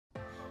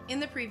In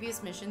the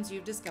previous missions,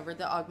 you've discovered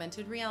that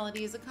augmented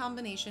reality is a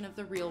combination of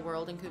the real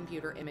world and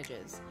computer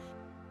images.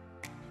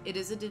 It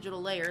is a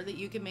digital layer that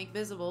you can make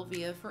visible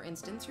via, for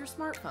instance, your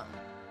smartphone.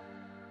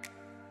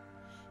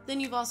 Then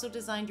you've also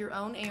designed your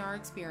own AR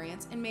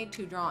experience and made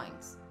 2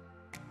 drawings.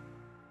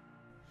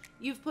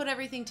 You've put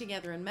everything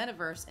together in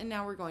Metaverse, and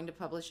now we're going to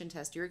publish and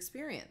test your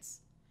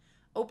experience.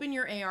 Open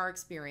your AR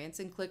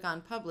experience and click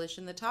on Publish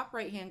in the top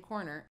right-hand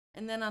corner,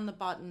 and then on the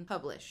button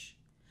Publish.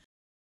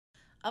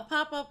 A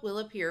pop-up will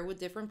appear with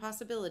different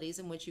possibilities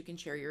in which you can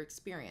share your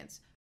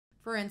experience,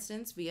 for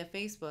instance via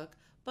Facebook,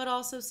 but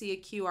also see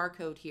a QR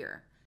code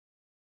here.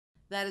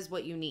 That is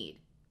what you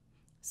need.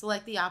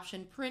 Select the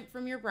option Print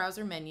from your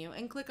browser menu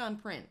and click on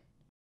Print.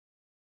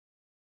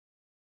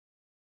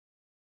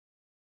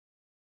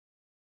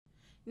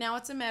 Now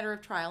it's a matter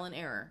of trial and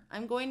error.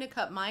 I'm going to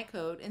cut my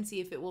code and see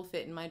if it will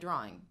fit in my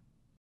drawing.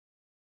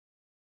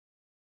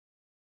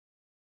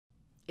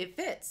 It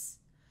fits.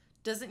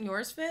 Doesn't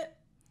yours fit?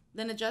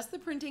 Then adjust the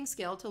printing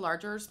scale to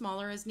larger or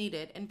smaller as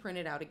needed and print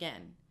it out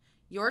again.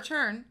 Your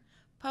turn.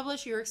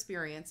 Publish your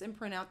experience and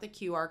print out the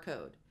QR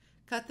code.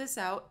 Cut this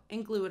out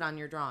and glue it on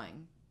your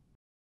drawing.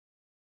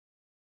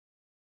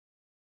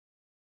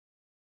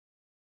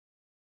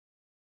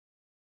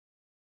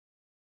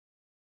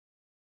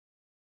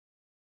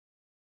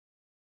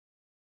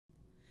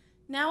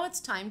 Now it's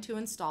time to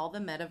install the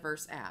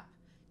Metaverse app.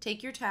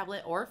 Take your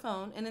tablet or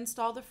phone and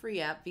install the free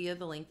app via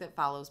the link that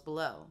follows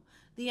below.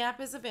 The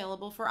app is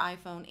available for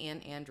iPhone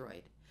and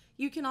Android.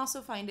 You can also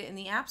find it in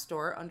the App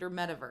Store under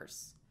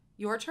Metaverse.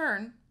 Your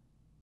turn.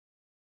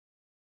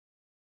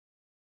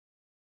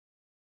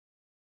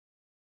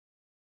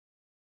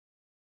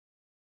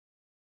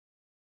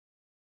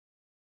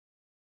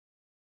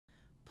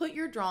 Put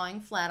your drawing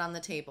flat on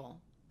the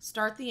table.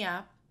 Start the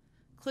app.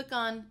 Click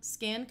on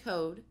Scan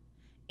Code.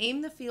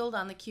 Aim the field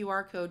on the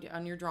QR code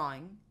on your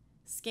drawing.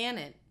 Scan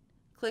it.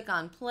 Click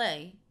on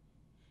Play.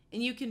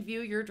 And you can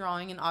view your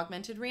drawing in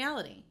augmented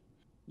reality.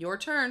 Your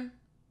turn.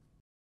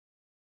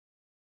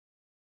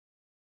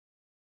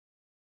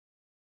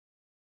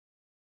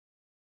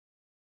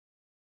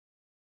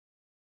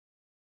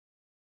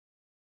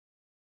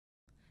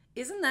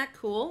 Isn't that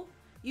cool?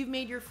 You've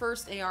made your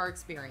first AR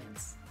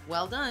experience.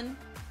 Well done!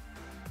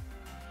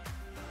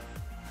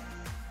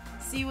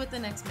 See you at the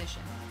next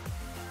mission.